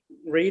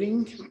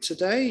reading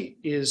today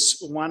is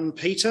 1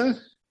 Peter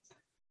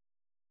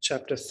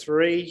chapter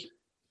 3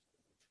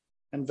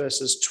 and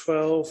verses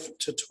 12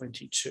 to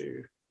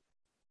 22.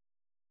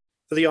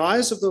 For the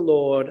eyes of the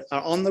Lord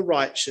are on the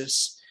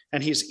righteous,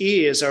 and his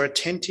ears are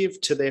attentive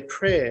to their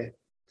prayer,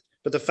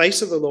 but the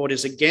face of the Lord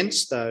is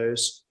against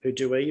those who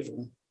do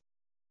evil.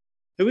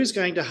 Who is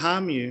going to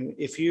harm you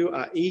if you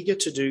are eager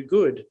to do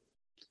good?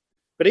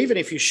 But even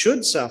if you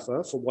should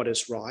suffer for what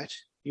is right,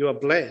 you are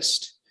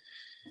blessed.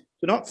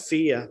 Do not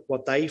fear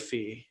what they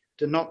fear.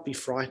 Do not be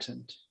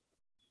frightened.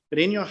 But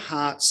in your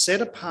heart, set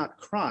apart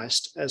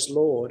Christ as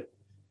Lord.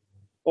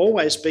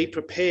 Always be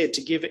prepared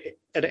to give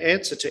an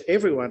answer to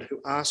everyone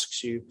who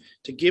asks you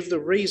to give the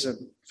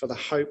reason for the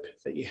hope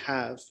that you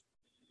have.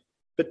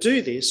 But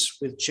do this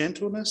with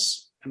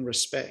gentleness and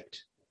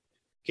respect,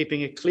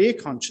 keeping a clear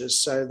conscience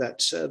so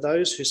that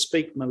those who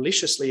speak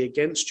maliciously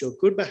against your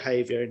good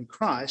behaviour in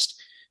Christ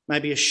may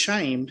be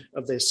ashamed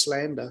of their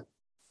slander.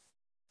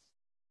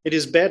 It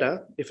is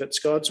better, if it's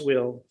God's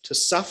will, to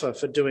suffer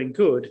for doing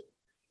good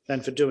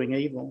than for doing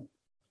evil.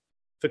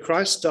 For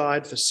Christ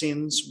died for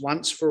sins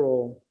once for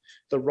all,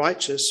 the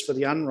righteous for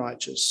the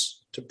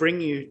unrighteous, to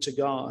bring you to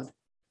God.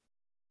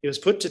 He was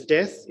put to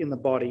death in the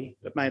body,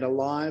 but made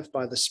alive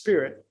by the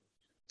Spirit,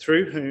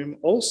 through whom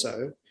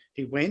also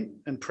he went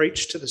and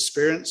preached to the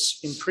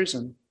spirits in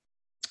prison,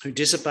 who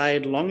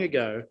disobeyed long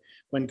ago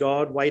when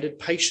God waited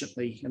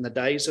patiently in the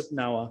days of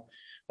Noah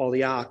while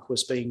the ark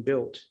was being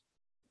built.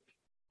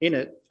 In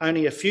it,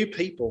 only a few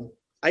people,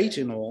 8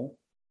 in all,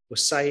 were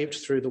saved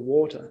through the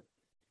water.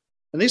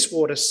 And this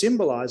water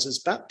symbolises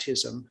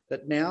baptism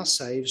that now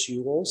saves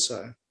you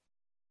also.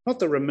 Not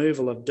the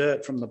removal of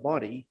dirt from the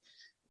body,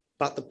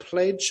 but the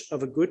pledge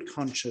of a good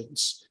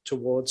conscience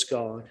towards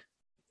God.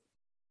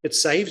 It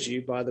saves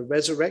you by the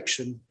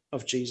resurrection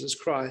of Jesus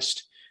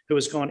Christ, who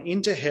has gone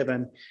into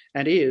heaven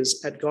and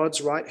is at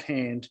God's right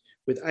hand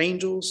with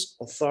angels,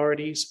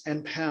 authorities,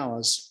 and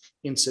powers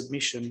in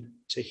submission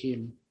to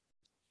him.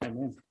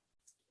 Amen.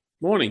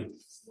 Morning.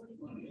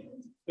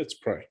 Let's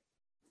pray.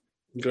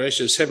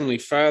 Gracious Heavenly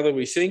Father,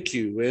 we thank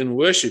you and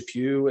worship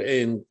you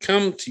and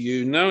come to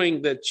you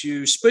knowing that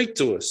you speak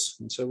to us.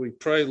 And so we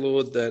pray,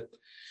 Lord, that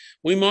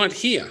we might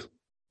hear,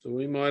 that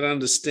we might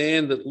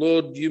understand, that,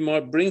 Lord, you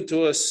might bring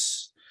to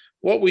us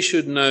what we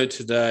should know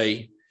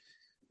today.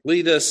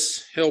 Lead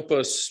us, help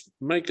us,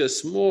 make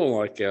us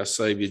more like our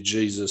Saviour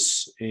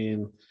Jesus,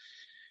 and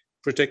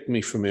protect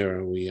me from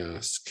error, we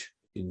ask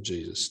in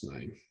Jesus'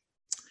 name.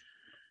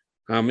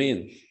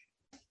 Amen.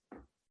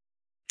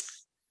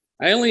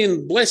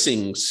 Alien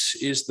blessings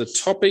is the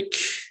topic,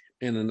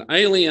 and an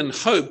alien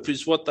hope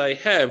is what they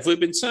have. We've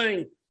been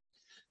saying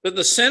that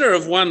the centre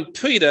of 1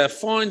 Peter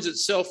finds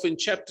itself in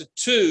chapter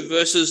 2,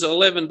 verses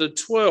 11 to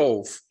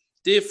 12.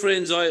 Dear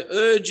friends, I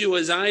urge you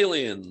as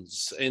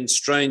aliens and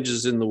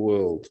strangers in the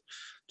world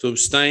to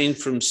abstain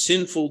from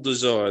sinful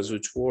desires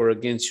which war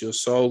against your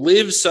soul.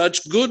 Live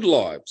such good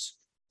lives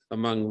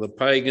among the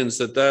pagans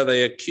that though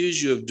they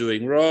accuse you of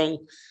doing wrong,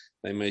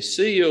 they may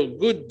see your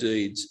good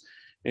deeds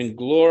and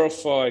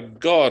glorify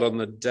God on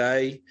the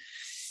day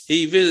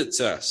he visits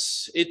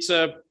us. It's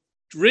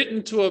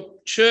written to a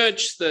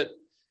church that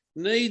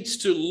needs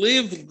to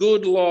live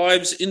good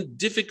lives in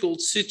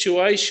difficult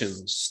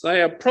situations.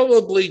 They are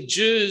probably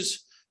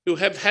Jews who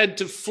have had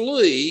to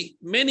flee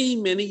many,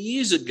 many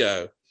years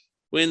ago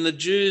when the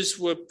Jews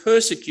were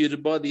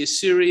persecuted by the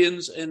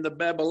Assyrians and the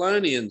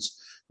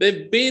Babylonians.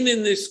 They've been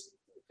in this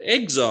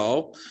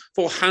exile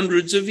for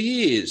hundreds of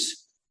years.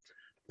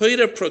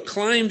 Peter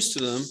proclaims to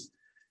them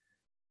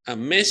a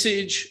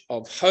message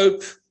of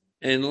hope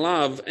and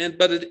love,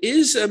 but it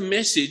is a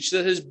message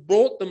that has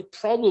brought them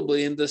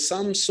probably into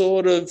some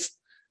sort of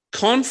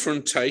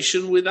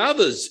confrontation with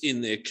others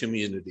in their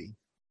community,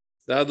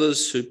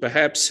 others who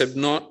perhaps have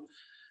not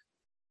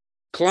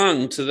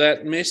clung to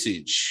that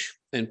message.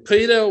 And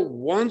Peter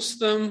wants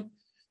them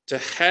to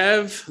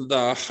have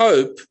the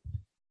hope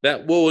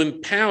that will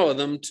empower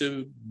them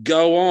to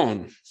go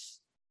on.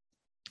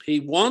 He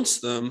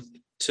wants them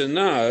to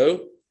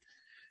know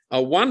a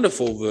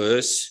wonderful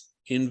verse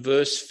in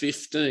verse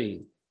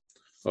 15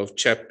 of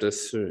chapter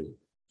 3.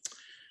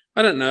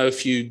 I don't know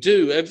if you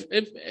do.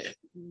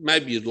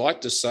 Maybe you'd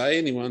like to say,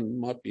 anyone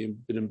might be a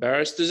bit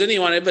embarrassed. Has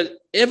anyone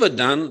ever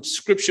done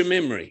scripture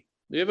memory?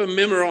 Have you ever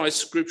memorized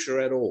scripture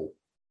at all?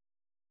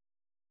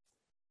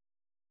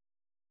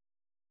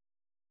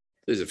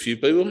 There's a few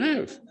people who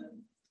have.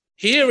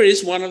 Here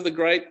is one of the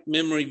great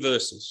memory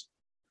verses,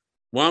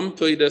 1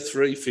 Peter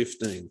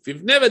 3:15. If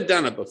you've never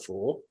done it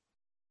before,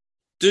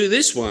 do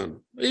this one,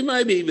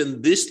 maybe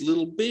even this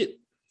little bit.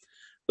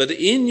 But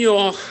in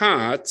your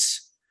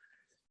hearts,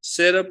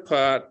 set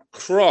apart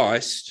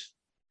Christ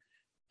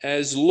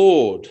as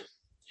Lord.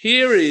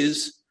 Here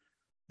is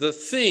the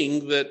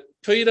thing that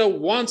Peter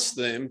wants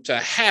them to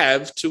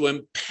have to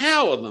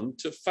empower them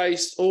to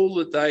face all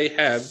that they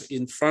have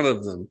in front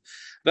of them.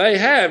 They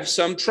have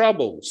some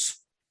troubles.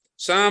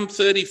 Psalm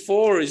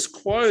 34 is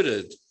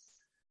quoted.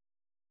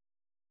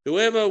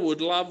 Whoever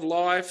would love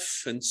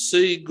life and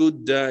see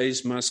good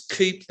days must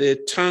keep their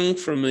tongue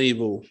from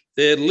evil,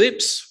 their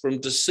lips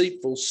from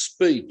deceitful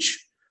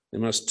speech. They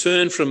must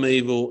turn from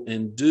evil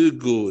and do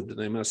good.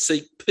 They must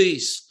seek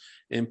peace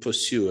and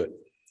pursue it.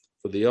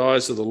 For the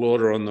eyes of the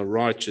Lord are on the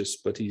righteous,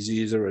 but his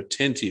ears are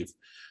attentive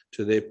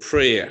to their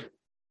prayer.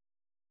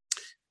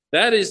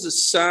 That is the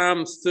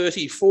Psalm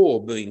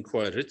 34 being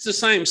quoted. It's the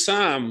same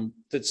psalm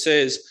that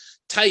says,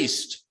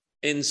 taste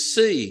and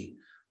see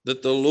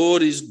that the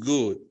Lord is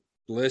good.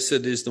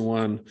 Blessed is the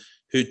one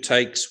who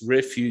takes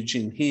refuge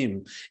in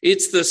him.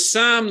 It's the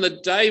psalm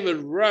that David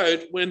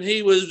wrote when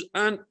he was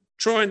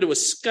trying to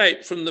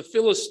escape from the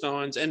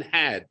Philistines and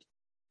had.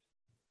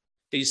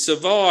 He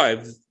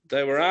survived.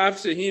 They were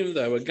after him.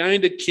 They were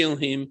going to kill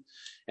him,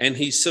 and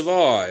he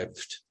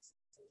survived.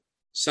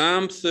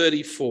 Psalm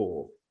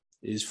 34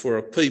 is for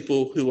a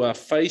people who are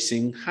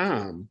facing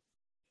harm,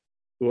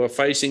 who are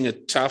facing a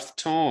tough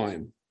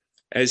time,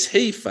 as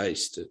he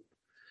faced it.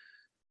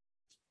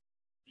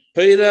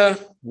 Peter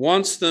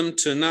wants them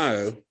to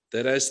know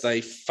that as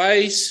they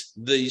face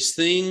these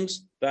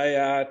things, they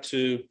are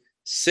to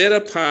set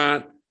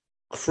apart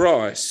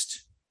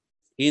Christ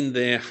in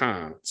their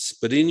hearts.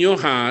 But in your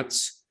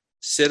hearts,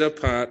 set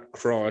apart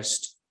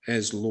Christ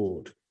as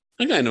Lord.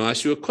 I'm going to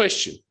ask you a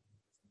question.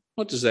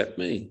 What does that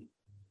mean?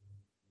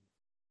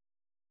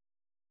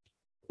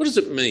 What does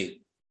it mean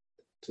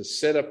to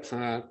set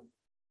apart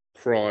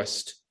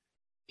Christ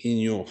in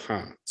your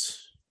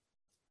hearts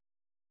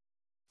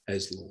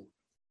as Lord?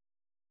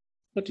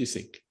 What do you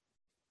think?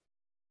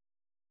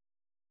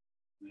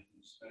 Make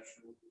him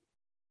special.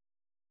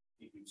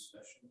 Keep him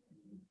special.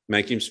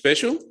 Make him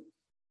special?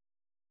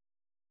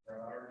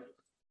 Priority.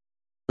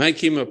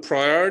 Make him a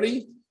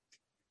priority?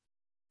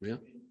 Yeah.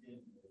 King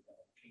James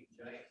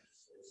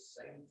says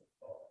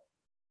sanctify.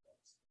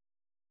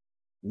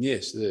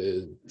 Yes,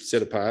 the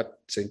set apart,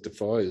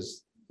 sanctify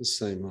is the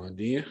same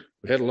idea.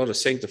 We had a lot of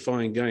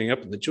sanctifying going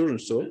up in the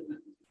children's store.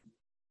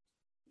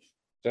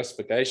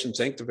 Justification,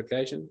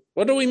 sanctification.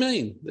 What do we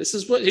mean? This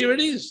is what, here it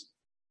is.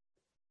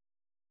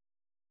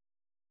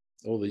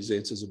 All these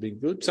answers have been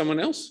good. Someone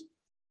else?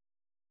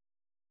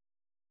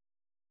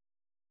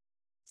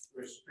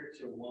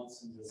 Restrict your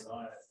wants and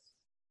desires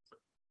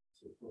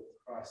to put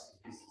Christ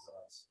in his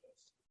desires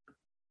first.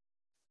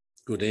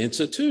 Good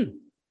answer too.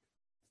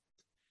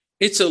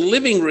 It's a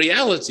living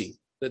reality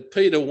that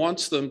Peter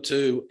wants them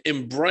to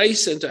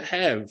embrace and to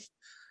have.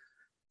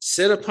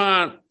 Set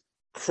apart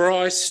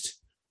Christ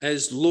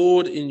as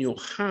Lord in your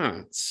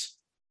hearts.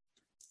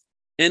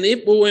 And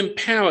it will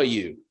empower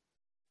you.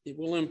 It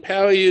will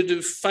empower you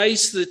to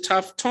face the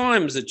tough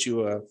times that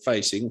you are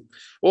facing.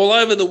 All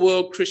over the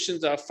world,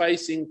 Christians are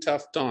facing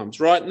tough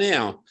times. Right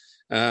now,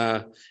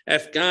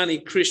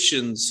 Afghani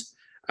Christians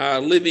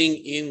are living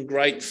in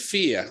great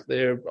fear.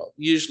 They're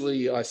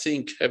usually, I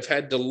think, have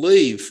had to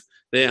leave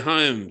their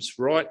homes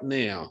right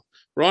now.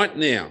 Right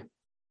now,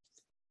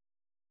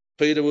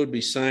 Peter would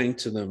be saying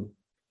to them,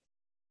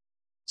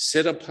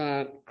 set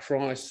apart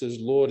Christ as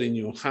Lord in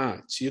your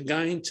hearts. You're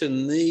going to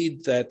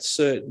need that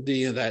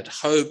certainty, that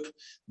hope,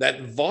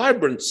 that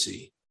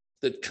vibrancy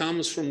that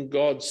comes from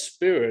God's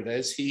Spirit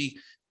as he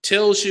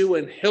tells you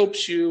and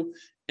helps you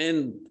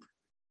and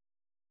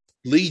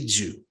leads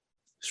you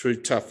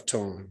through tough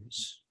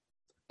times.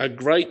 A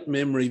great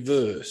memory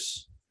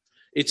verse.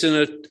 It's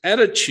an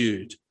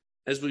attitude,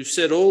 as we've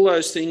said, all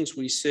those things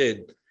we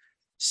said,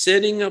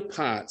 setting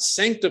apart,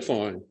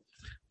 sanctifying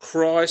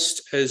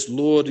Christ as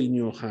Lord in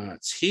your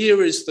hearts.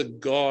 Here is the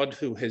God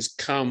who has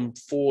come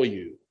for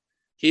you.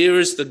 Here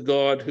is the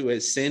God who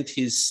has sent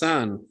his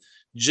Son,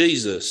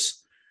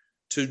 Jesus,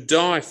 to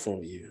die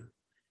for you.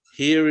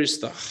 Here is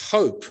the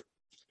hope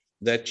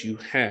that you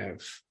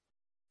have.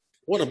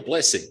 What a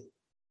blessing.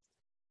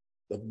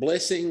 The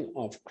blessing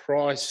of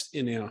Christ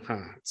in our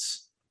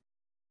hearts.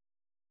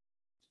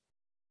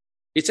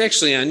 It's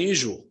actually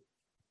unusual.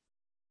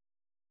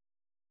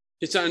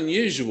 It's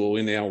unusual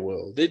in our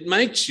world. It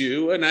makes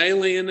you an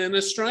alien and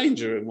a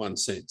stranger in one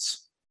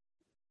sense.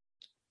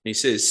 He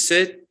says,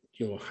 set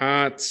your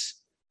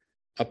hearts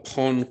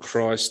upon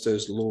Christ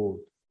as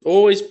Lord.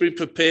 Always be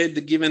prepared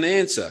to give an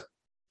answer.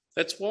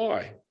 That's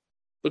why.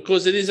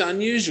 Because it is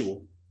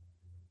unusual.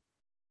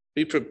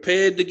 Be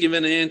prepared to give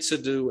an answer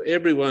to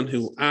everyone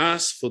who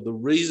asks for the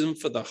reason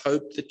for the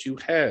hope that you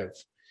have.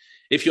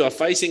 If you are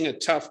facing a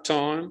tough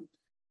time,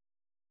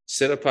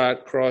 set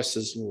apart Christ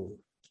as Lord.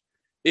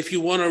 If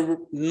you want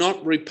to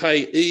not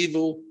repay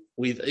evil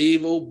with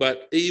evil,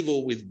 but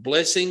evil with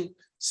blessing,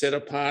 set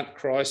apart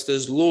Christ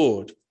as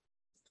Lord.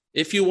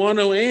 If you want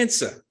to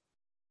answer,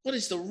 what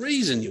is the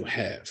reason you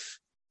have?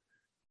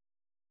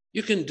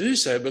 You can do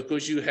so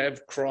because you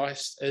have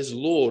Christ as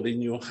Lord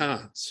in your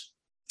hearts.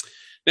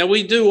 Now,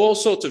 we do all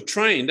sorts of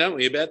training, don't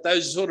we, about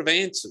those sort of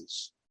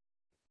answers.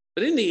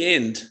 But in the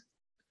end,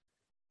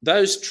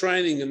 those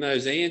training and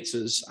those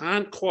answers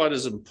aren't quite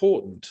as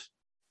important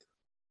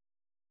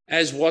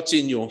as what's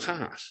in your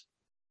heart.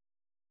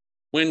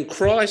 When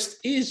Christ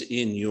is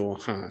in your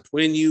heart,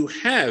 when you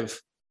have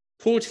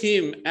put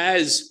him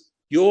as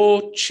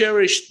your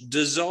cherished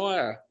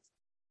desire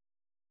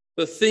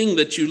the thing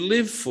that you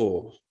live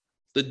for,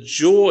 the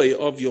joy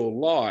of your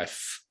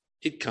life,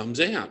 it comes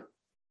out.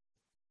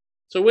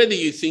 So whether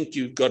you think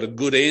you've got a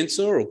good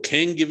answer or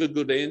can give a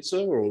good answer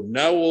or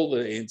know all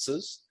the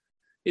answers,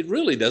 it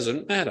really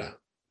doesn't matter.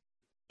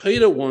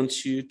 Peter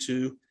wants you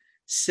to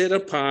set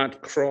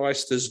apart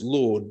Christ as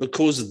Lord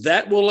because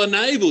that will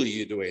enable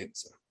you to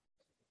answer.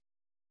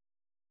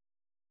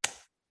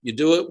 You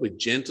do it with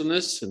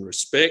gentleness and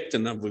respect,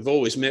 and we've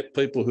always met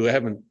people who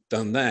haven't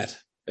done that.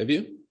 Have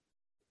you?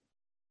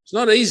 It's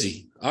not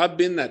easy. I've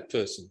been that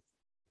person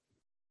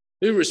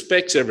who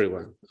respects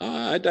everyone.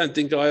 I don't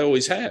think I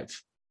always have.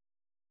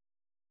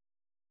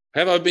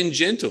 Have I been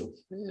gentle?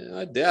 Yeah,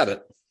 I doubt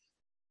it.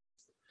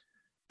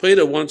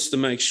 Peter wants to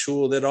make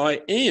sure that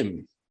I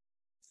am.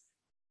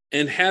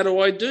 And how do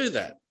I do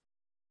that?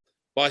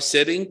 By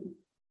setting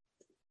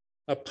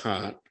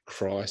apart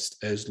Christ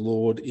as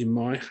Lord in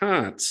my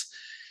heart.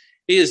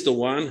 He is the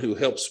one who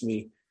helps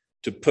me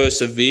to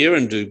persevere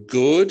and do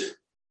good.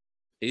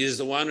 He is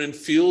the one who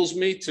fuels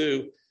me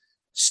to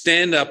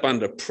stand up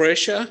under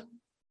pressure,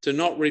 to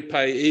not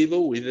repay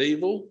evil with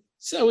evil.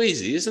 So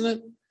easy, isn't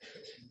it?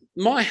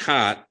 My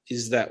heart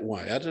is that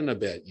way. I don't know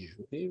about you.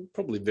 You're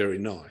probably very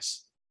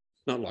nice,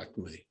 not like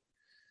me.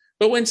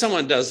 But when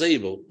someone does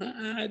evil,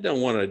 I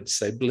don't want to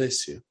say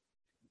bless you.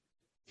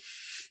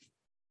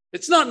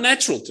 It's not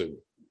natural to me,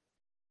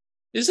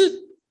 is it?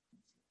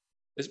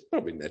 It's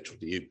probably natural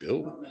to you,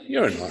 Bill.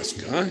 You're a nice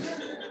guy.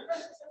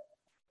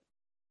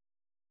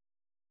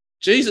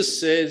 Jesus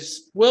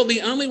says, well,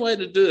 the only way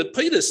to do it,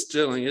 Peter's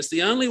telling us,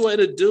 the only way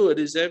to do it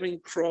is having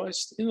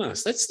Christ in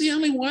us. That's the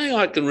only way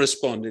I can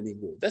respond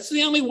anymore. That's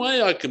the only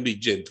way I can be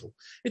gentle.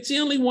 It's the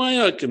only way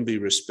I can be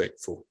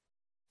respectful.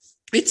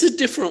 It's a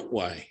different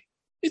way.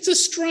 It's a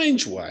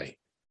strange way.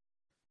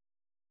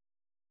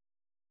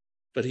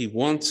 But he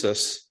wants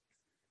us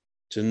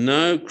to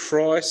know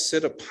Christ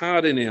set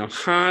apart in our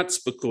hearts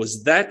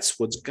because that's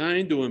what's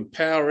going to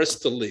empower us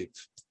to live.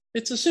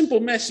 It's a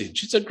simple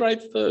message. It's a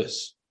great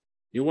verse.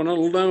 You want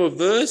to know a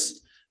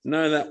verse?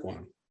 Know that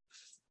one.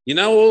 You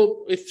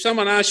know, if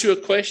someone asks you a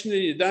question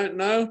and you don't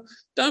know,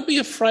 don't be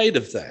afraid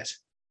of that.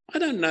 I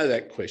don't know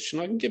that question.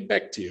 I can get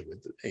back to you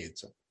with the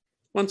answer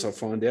once I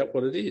find out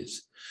what it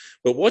is.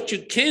 But what you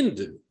can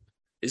do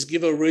is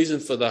give a reason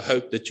for the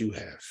hope that you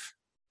have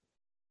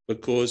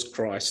because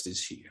Christ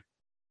is here.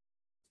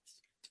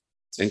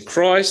 And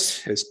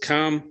Christ has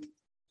come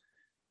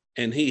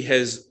and he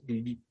has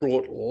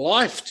brought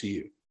life to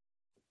you.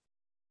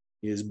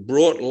 He has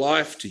brought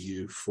life to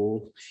you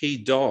for he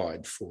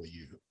died for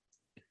you.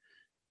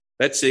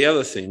 That's the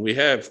other thing. We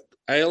have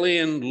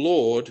alien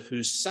Lord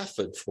who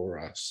suffered for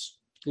us.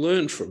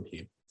 Learn from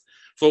him.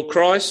 For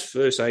Christ,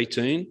 verse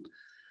 18,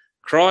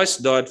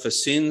 Christ died for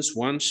sins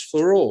once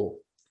for all,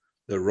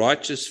 the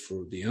righteous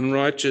for the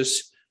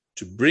unrighteous,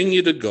 to bring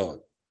you to God.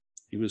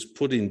 He was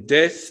put in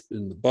death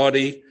in the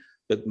body,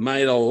 but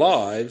made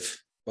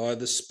alive by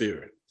the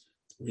Spirit.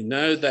 We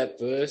know that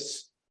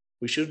verse.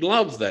 We should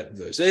love that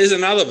verse. There's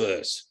another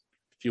verse.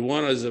 If you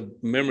want as a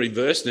memory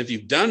verse, and if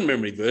you've done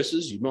memory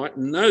verses, you might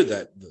know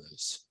that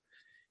verse.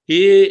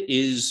 Here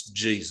is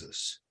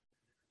Jesus,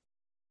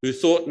 who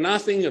thought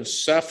nothing of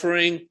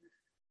suffering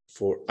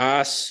for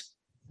us,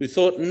 who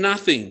thought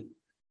nothing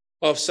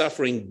of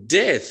suffering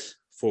death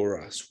for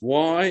us.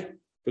 Why?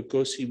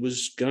 Because he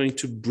was going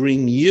to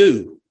bring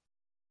you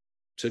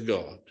to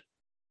God.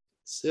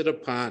 Set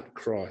apart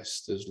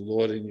Christ as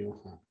Lord in your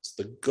hearts,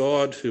 the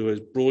God who has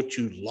brought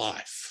you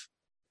life,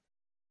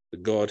 the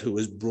God who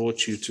has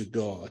brought you to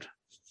God.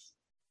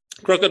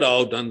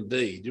 Crocodile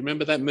Dundee. Do you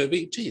remember that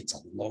movie? Gee, it's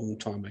a long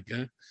time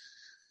ago.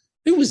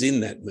 Who was in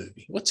that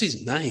movie? What's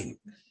his name?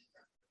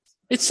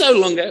 It's so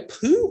long ago.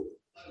 Who?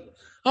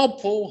 Oh,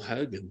 Paul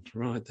Hogan.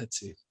 Right,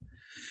 that's it.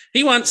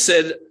 He once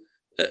said,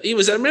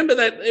 remember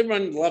that?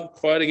 Everyone loved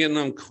quoting it, and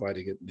I'm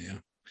quoting it now.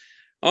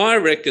 I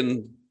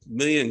reckon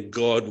me and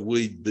God,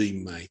 we'd be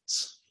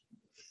mates.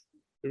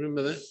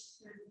 Remember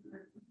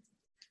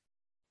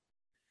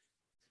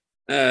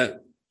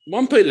that?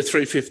 1 Peter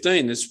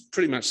 3:15 is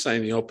pretty much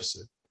saying the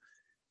opposite.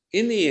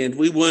 In the end,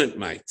 we weren't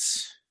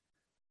mates.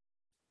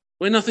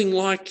 We're nothing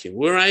like him.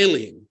 We're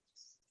alien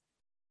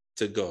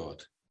to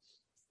God.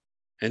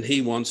 And he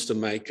wants to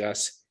make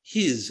us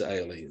his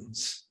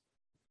aliens.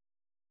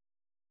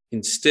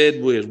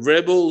 Instead, we're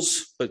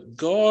rebels, but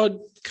God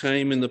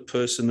came in the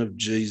person of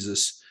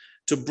Jesus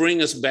to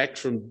bring us back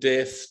from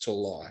death to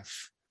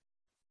life,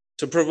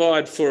 to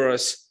provide for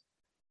us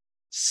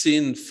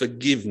sin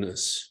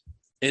forgiveness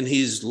and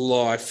his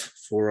life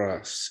for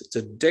us. It's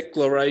a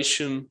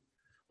declaration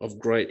of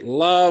great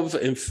love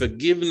and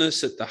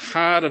forgiveness at the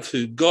heart of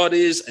who God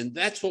is, and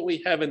that's what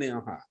we have in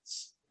our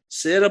hearts.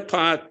 Set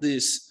apart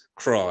this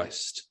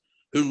Christ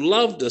who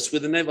loved us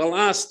with an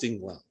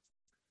everlasting love.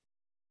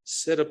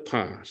 Set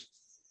apart.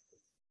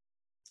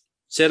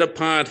 Set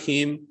apart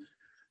him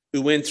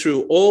who went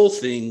through all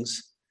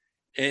things,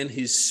 and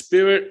his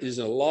Spirit is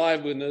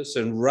alive in us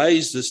and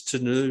raised us to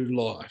new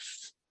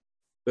life.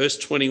 Verse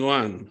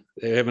 21,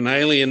 they have an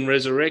alien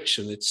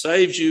resurrection. It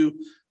saves you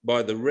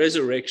by the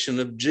resurrection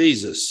of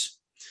Jesus.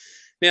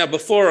 Now,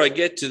 before I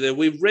get to that,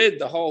 we've read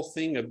the whole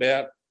thing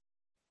about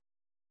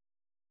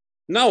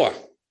Noah.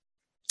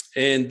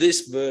 And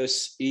this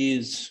verse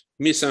is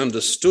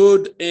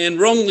misunderstood and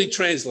wrongly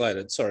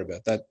translated. Sorry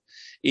about that.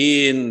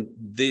 In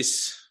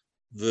this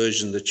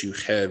version that you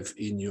have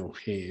in your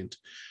hand.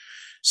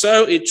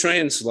 So it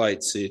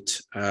translates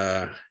it.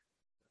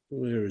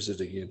 Where is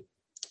it again?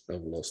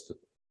 I've lost it.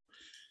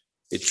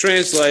 It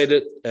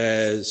translated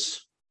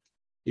as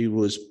he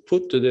was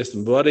put to death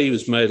in body, he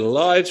was made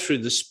alive through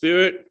the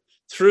Spirit,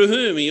 through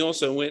whom he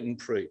also went and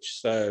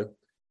preached. So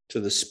to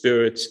the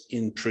spirits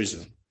in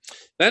prison.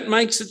 That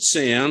makes it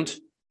sound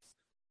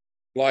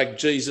like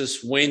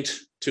Jesus went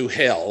to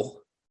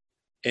hell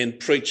and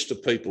preached to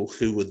people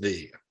who were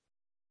there.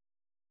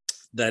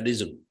 That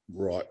isn't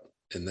right,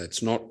 and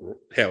that's not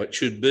how it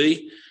should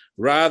be.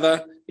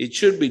 Rather, it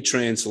should be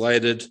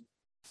translated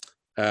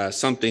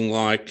something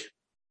like,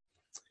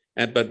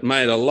 but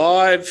made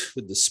alive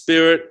with the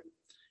Spirit,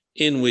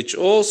 in which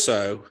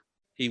also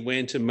he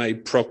went and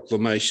made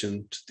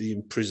proclamation to the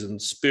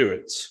imprisoned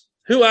spirits.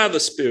 Who are the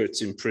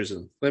spirits in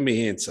prison? Let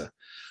me answer.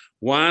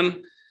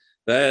 One,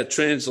 the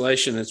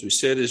translation, as we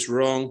said, is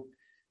wrong.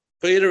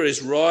 Peter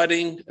is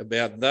writing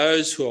about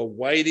those who are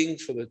waiting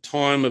for the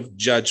time of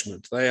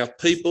judgment. They are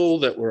people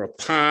that were a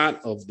part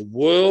of the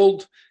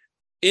world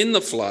in the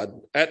flood,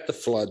 at the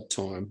flood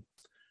time,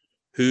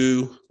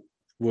 who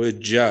were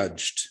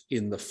judged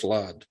in the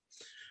flood.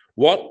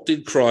 What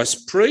did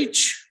Christ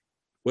preach?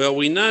 Well,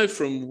 we know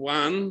from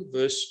 1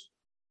 verse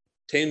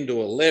 10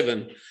 to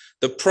 11,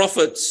 the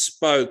prophets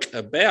spoke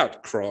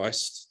about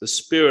Christ, the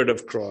Spirit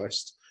of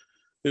Christ,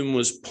 whom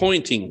was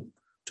pointing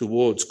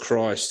towards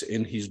Christ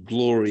and his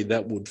glory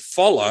that would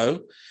follow.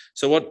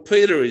 So what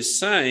Peter is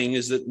saying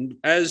is that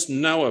as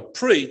Noah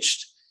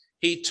preached,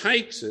 he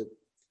takes it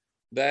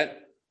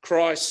that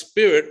Christ's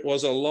Spirit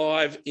was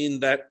alive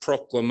in that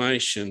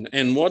proclamation.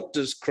 And what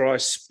does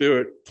Christ's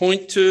Spirit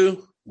point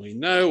to? We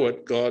know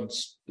what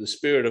the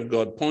Spirit of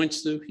God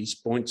points to. He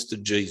points to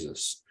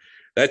Jesus.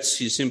 That's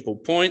his simple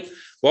point.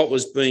 What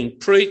was being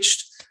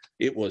preached?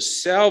 It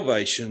was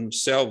salvation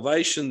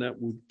that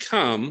would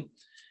come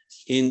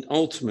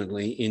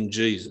ultimately in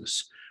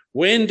Jesus.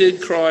 When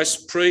did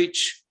Christ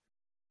preach?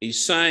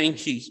 He's saying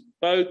he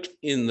spoke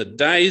in the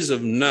days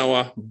of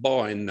Noah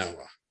by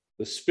Noah.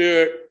 The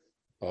Spirit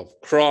of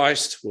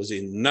Christ was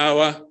in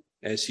Noah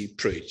as he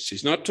preached.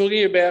 He's not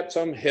talking about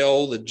some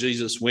hell that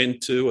Jesus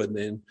went to and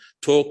then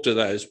talked to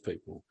those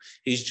people.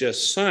 He's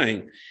just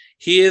saying,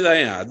 here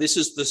they are. This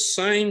is the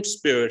same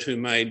Spirit who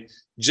made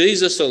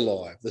Jesus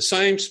alive, the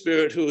same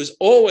Spirit who has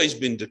always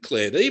been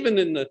declared, even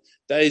in the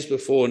days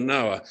before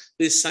Noah.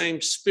 This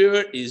same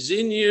Spirit is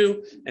in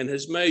you and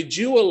has made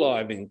you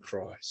alive in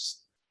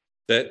Christ,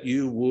 that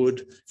you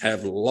would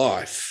have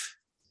life.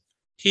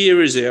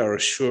 Here is our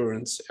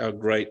assurance, our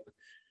great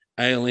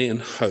alien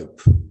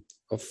hope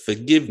of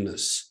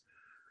forgiveness.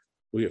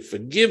 We are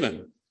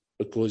forgiven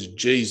because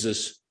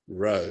Jesus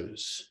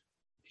rose.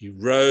 He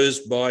rose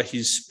by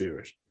his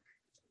Spirit.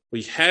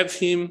 We have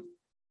him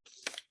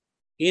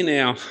in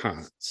our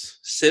hearts,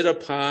 set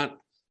apart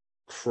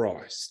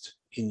Christ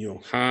in your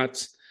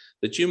hearts,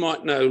 that you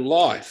might know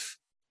life,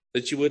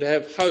 that you would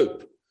have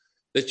hope,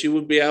 that you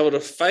would be able to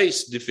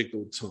face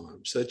difficult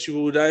times, that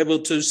you would be able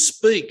to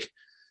speak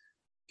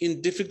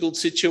in difficult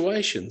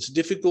situations,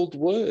 difficult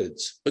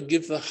words, but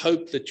give the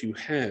hope that you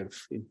have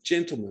in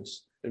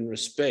gentleness and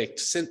respect.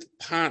 Set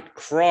apart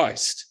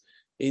Christ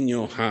in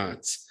your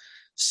hearts.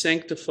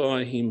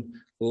 Sanctify him,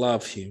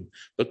 love him,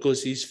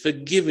 because he's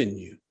forgiven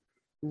you,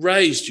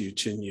 raised you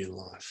to new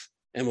life,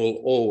 and will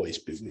always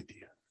be with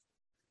you.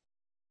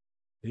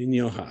 In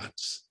your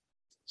hearts,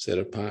 set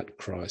apart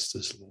Christ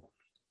as Lord.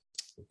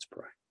 Let's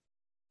pray.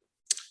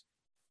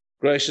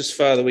 Gracious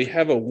Father, we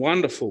have a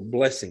wonderful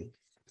blessing.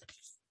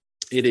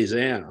 It is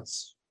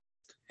ours.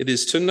 It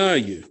is to know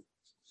you.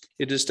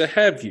 It is to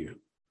have you.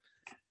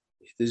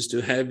 It is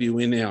to have you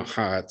in our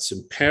hearts,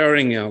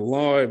 empowering our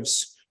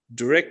lives,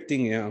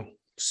 directing our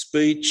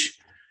speech,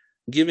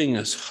 giving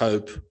us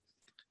hope,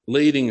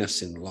 leading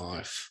us in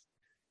life,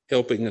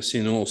 helping us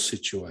in all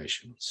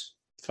situations.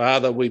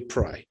 Father, we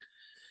pray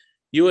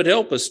you would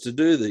help us to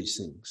do these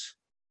things.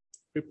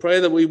 We pray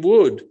that we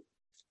would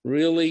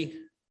really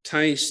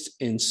taste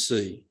and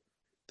see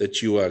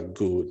that you are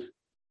good.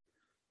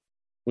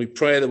 We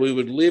pray that we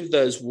would live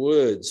those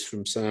words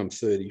from Psalm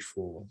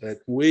 34,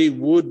 that we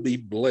would be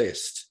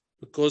blessed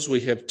because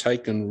we have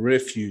taken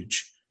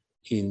refuge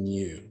in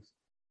you.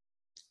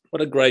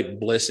 What a great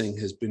blessing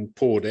has been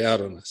poured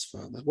out on us,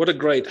 Father. What a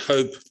great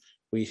hope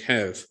we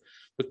have,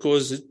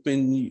 because it's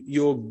been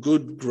your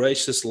good,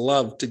 gracious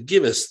love to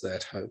give us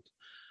that hope.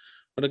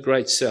 What a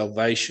great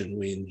salvation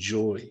we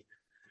enjoy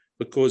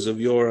because of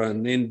your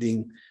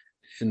unending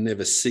and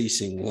never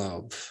ceasing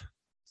love.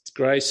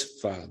 Grace,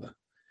 Father,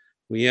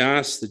 we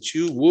ask that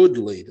you would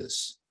lead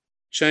us,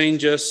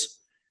 change us,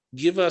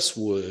 give us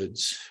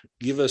words,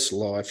 give us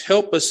life,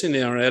 help us in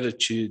our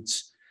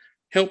attitudes,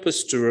 help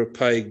us to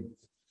repay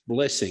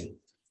blessing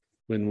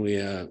when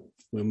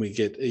we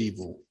get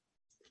evil.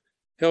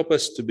 Help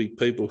us to be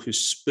people who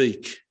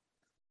speak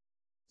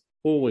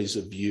always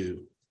of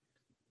you,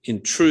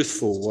 in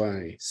truthful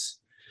ways,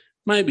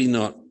 maybe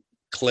not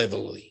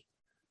cleverly,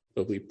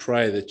 but we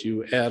pray that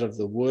you, out of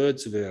the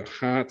words of our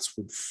hearts,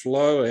 would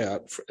flow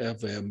out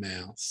of our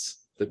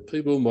mouths, that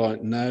people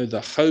might know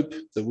the hope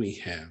that we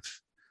have.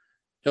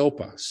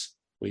 Help us,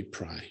 we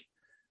pray,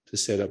 to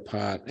set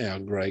apart our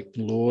great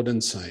Lord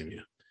and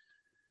Saviour.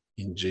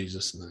 In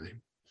Jesus'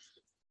 name,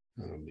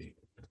 amen.